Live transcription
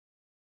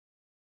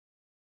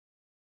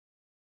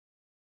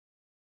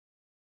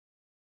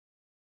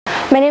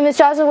My name is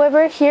Joslyn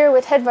Weber, here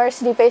with head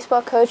varsity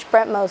baseball coach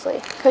Brent Moseley.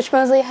 Coach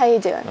Moseley, how are you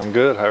doing? I'm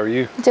good. How are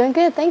you? Doing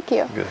good, thank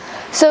you. Good.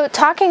 So,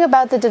 talking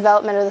about the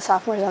development of the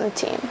sophomores on the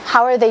team,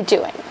 how are they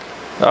doing?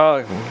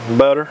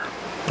 Better.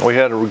 We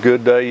had a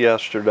good day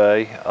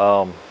yesterday.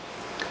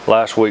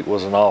 Last week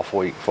was an off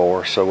week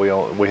for us, so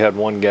we had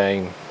one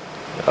game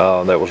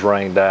that was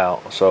rained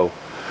out. So,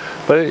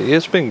 but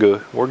it's been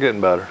good. We're getting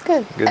better.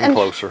 Good. Getting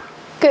closer.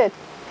 Good.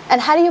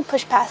 And how do you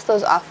push past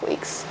those off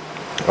weeks?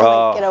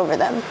 Get over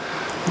them.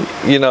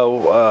 You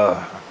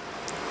know,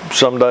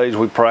 some days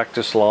we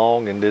practiced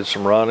long and did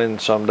some running.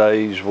 Some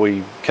days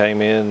we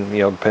came in,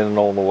 depending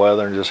on the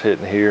weather, and just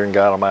hitting here and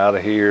got them out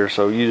of here.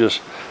 So you just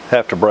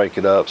have to break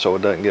it up so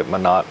it doesn't get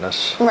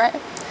monotonous. Right.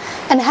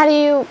 And how do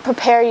you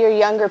prepare your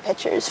younger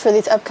pitchers for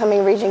these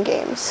upcoming region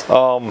games?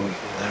 Well,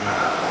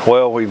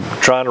 we're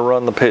trying to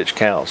run the pitch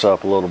counts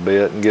up a little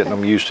bit and getting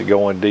them used to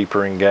going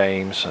deeper in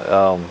games.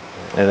 And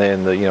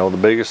then the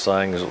biggest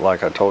thing is,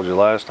 like I told you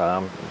last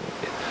time,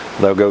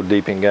 they'll go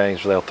deep in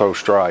games. They'll throw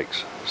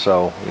strikes.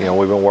 So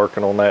we've been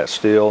working on that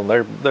still, and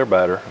they're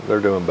better.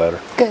 They're doing better.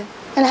 Good.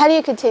 And how do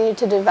you continue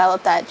to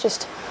develop that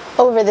just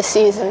over the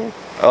season?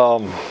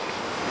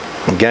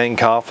 Gain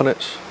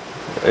confidence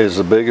is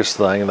the biggest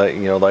thing.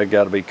 They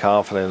got to be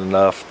confident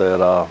enough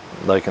that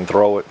they can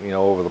throw it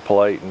over the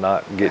plate and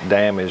not get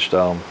damaged.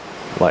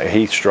 Like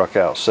Heath struck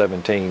out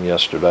 17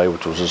 yesterday,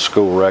 which was a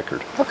school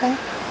record. Okay.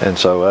 And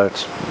so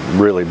that's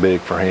really big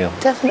for him.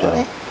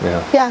 Definitely. So,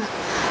 yeah. Yeah.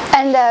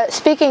 And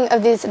speaking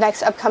of these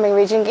next upcoming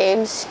region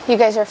games, you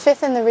guys are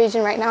 5th in the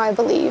region right now, I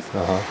believe.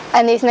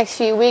 And these next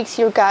few weeks,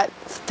 you've got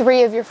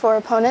 3 of your 4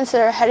 opponents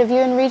that are ahead of you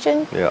in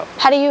region. Yeah.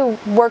 How do you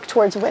work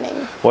towards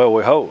winning? Well,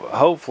 we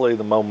hopefully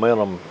the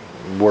momentum,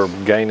 we're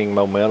gaining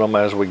momentum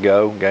as we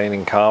go,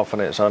 gaining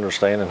confidence,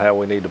 understanding how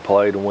we need to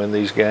play to win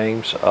these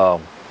games.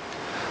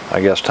 I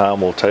guess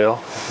time will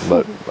tell,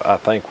 but I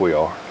think we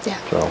are. Yeah.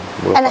 So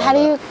and how do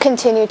you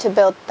continue to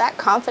build that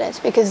confidence?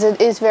 Because it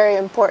is very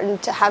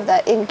important to have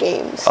that in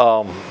games.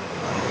 I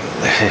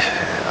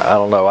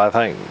don't know. I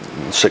think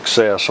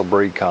success will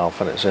breed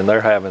confidence, and they're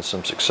having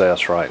some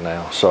success right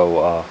now.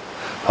 So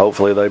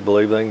hopefully they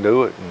believe they can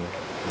do it,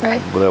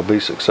 and they'll be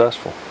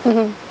successful.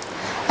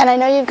 And I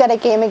know you've got a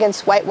game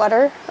against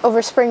Whitewater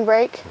over spring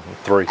break.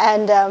 3.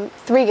 And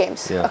 3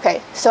 games. Yeah.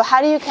 Okay. So how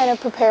do you kind of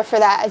prepare for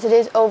that, as it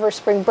is over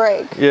spring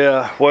break?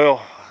 Yeah.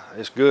 Well,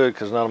 it's good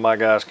because none of my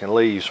guys can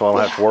leave, so I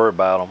don't have to worry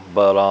about them.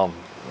 But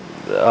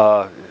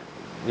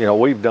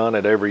we've done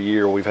it every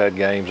year. We've had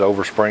games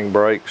over spring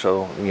break,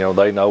 so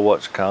they know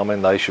what's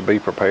coming. They should be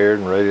prepared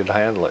and ready to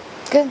handle it.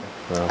 Good.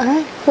 All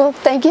right. Well,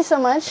 thank you so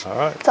much. All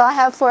right. That's all I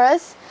have for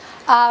us.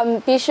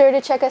 Be sure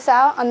to check us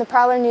out on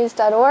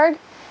theprowlernews.org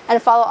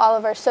and follow all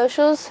of our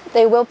socials.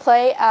 They will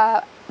play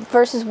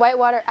versus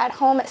Whitewater at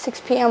home at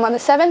 6 p.m. on the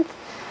 7th,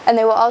 and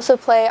they will also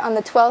play on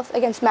the 12th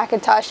against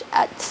McIntosh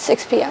at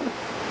 6 p.m.